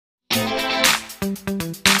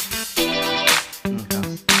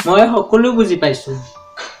মই সকলো বুজি পাইছো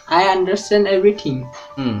I understand everything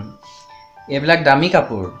এইবিলাক দামী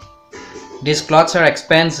কাপোৰ These clothes are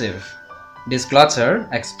expensive These clothes are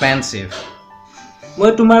expensive মই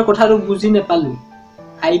তোমাৰ কথাটো বুজি নেপালো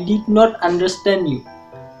I did not understand you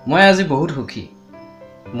মই আজি বহুত সুখী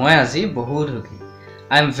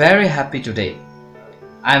I am very happy today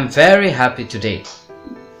I am very happy today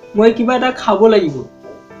মই কিবা এটা খাব লাগিব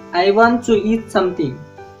I want to eat something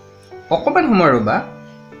অকমান সময় ৰবা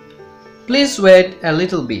Please wait a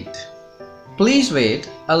little bit Please wait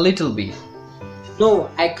a little bit No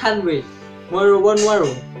I can't wait মই ৰব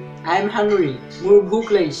নোৱাৰো I am hungry মোৰ ভোক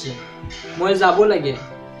লাগিছে মই যাব লাগে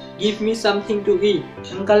Give me something to eat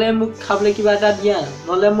সোনকালে মোক খাবলৈ কিবা এটা দিয়া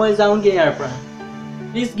নহলে মই যাওঁগে ইয়াৰ পৰা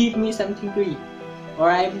Please give me something to eat or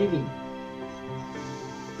I am leaving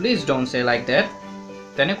Please don't say like that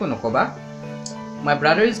তেনেকৈ নকবা My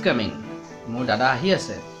brother is coming মোৰ দাদা আহি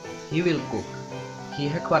আছে He will cook He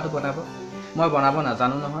হে খোৱাটো বনাব মই বনাব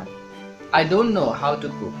নাজানো নহয় I don't know how to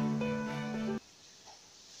cook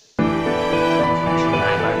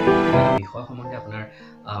বিষয় সম্বন্ধে আপোনাৰ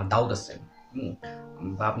ডাউট আছে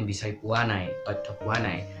বা আপুনি বিচাৰি পোৱা নাই তথ্য পোৱা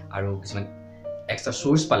নাই আৰু কিছুমান এক্সট্ৰা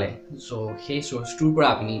সোৰ্স পালে সো সেই সোৰ্সটোৰ পৰা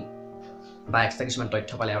আপুনি বা এক্সট্ৰা কিছুমান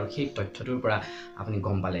তথ্য পালে আৰু সেই তথ্যটোৰ পৰা আপুনি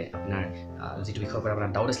গম পালে আপোনাৰ যেটো বিষয়ৰ পৰা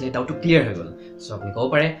আপোনাৰ ডাউট আছিল ডাউটটো ক্লিয়াৰ হৈ গল সো আপুনি ক'ব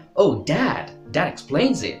পাৰে Oh dad that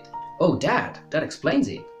explains it Oh dad that explains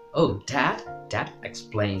it Oh dad that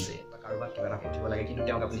explains it কাৰোবাক কিবা এটা সুধিব লাগে কিন্তু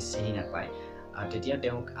তেওঁক আপুনি চিনি নাপায় তেতিয়া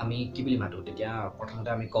তেওঁক আমি কি বুলি মাতো তেতিয়া প্ৰথমতে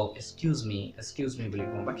আমি কওঁ এক্সকিউজ মি বুলি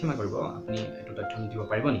কওঁ বা ক্ষমা কৰিব আপুনি এটো তথ্য দিব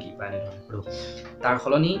পাৰিব নেকি বা এনেধৰণে তাৰ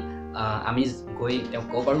খলনি আমি গৈ তেওঁক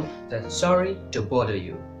ক'ব পাৰো sorry to bother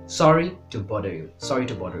you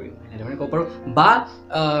এনেধৰণে ক'ব পাৰো বা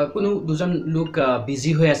কোনো দুজন লোক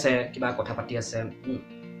বিজি হৈ আছে কিবা কথা পাতি আছে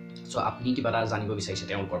সো আপুনি কিবা এটা জানিব বিচাৰিছে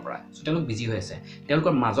তেওঁলোকৰ পৰা সো তেওঁলোক বিজি হৈ আছে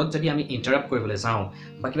তেওঁলোকৰ মাজত যদি আমি ইন্টাৰাপ্ট কৰিবলৈ যাওঁ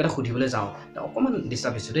বা কিবা এটা সুধিবলৈ যাওঁ তা অকমান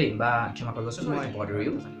ডিস্টাৰ্ব হৈছে দেই বা ক্ষমা কৰিবচোন মই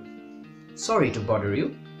sorry to bother you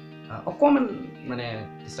অকমান মানে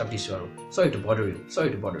ডিস্টাৰ্ব দিছো আৰু sorry to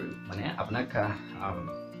bother you মানে আপোনাক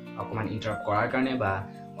অকমান ইন্টাৰাপ্ট কৰাৰ কাৰণে বা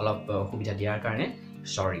অলপ সুবিধা দিয়াৰ কাৰণে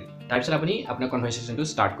sorry তাৰপিছত আপুনি আপোনাৰ কনভাৰসেচনটো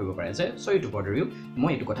ষ্টাৰ্ট কৰিব পাৰে যে sorry to bother you মই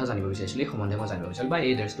এইটো কথা জানিব বিচাৰিছিলো সম্বন্ধে মই জানিব বিচাৰিছিলো বা এই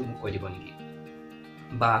এড্ৰেছটো মোক কৈ দিব নেকি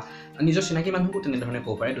বা নিজৰ চিনাকি মানুহকো তেনেধৰণে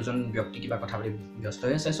ক'ব পাৰে দুজন ব্যক্তি কিবা কথা পাতি ব্যস্ত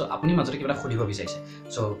হৈ আছে সো আপুনি মাজতে কিবা সুধিব বিচাৰিছে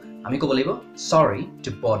সো আমি ক'ব লাগিব sorry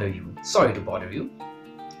to bother you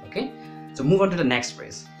okay so move on to the next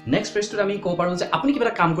phrase টো আমি ক'ব পাৰো যে আপুনি কিবা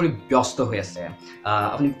এটা কাম কৰি ব্যস্ত হৈ আছে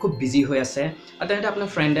আপুনি খুব বিজি হৈ আছে তেনে আপোনাৰ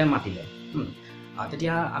ফ্ৰেণ্ডে মাতিলে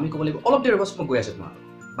তেতিয়া আমি ক'ব লাগিব অলপ দেৰি ৰ'বচোন মই গৈ আছো তোমাৰ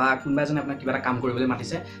বা কোনোবা এজনে আপোনাক কিবা এটা কাম কৰিবলৈ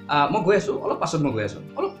মাতিছে মই গৈ আছো অলপ পাছত মই গৈ আছো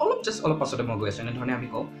অলপ পাছতে মই গৈ আছো এনে ধৰণে আমি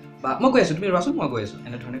কওঁ বা মই গৈ আছো তুমি ৰ'বাচোন মই গৈ আছো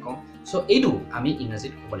এনে ধৰণে কওঁ সো এইটো আমি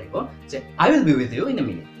ইংৰাজীত ক'ব লাগিব যে I will be with you in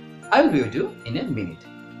a minute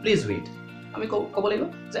please wait আমি ক'ব লাগিব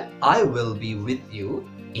যে I will be with you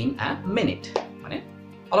in a minute মানে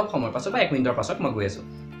অলপ সময়ৰ পাছত বা 1 মিনিটৰ পাছত মই গৈ আছো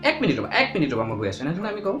 1 মিনিট ৰ'বা মই গৈ আছো এনে ধৰণে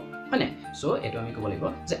আমি কওঁ হয়নে সো এটো আমি ক'ব লাগিব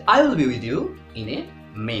যে I will be with you in a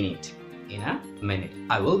minute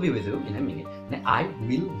I will be with you in a minute মানে I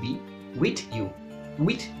will be with you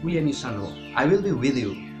with আমি জানো I will be with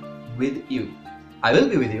you I will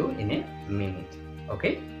be with you in a minute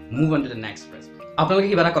okay move on to the next phrase আপোনালোকে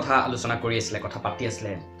কিবা এটা কথা আলোচনা কৰি আছিল কথা পাতি আছিল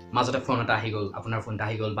মাজতে ফোন এটা আহি গল আপোনাৰ ফোনটা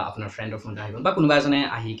আহি গল বা আপোনাৰ ফ্ৰেণ্ডৰ ফোনটা আহি গল বা কোনোবা এজনে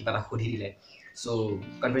আহি কিবা এটা সুধি দিলে সো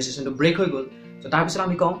কনভাৰসেচনটো ব্ৰেক হৈ গল সো তাৰ পিছত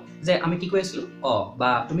আমি কওঁ যে আমি কি কৈ আছিলো বা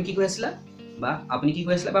তুমি কি কৈ আছিলা বা আপুনি কি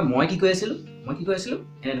কৈ আছিলা বা মই কি কৈ আছিলো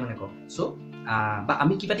এনে ধৰণে কওঁ সো বা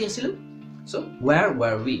আমি কি পাতি আছিলো so where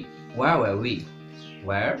were we where were we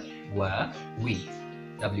where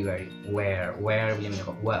বুলি আমি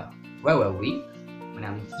কওঁ where were we মানে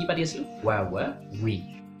আমি কি পাতি আছিলো where were we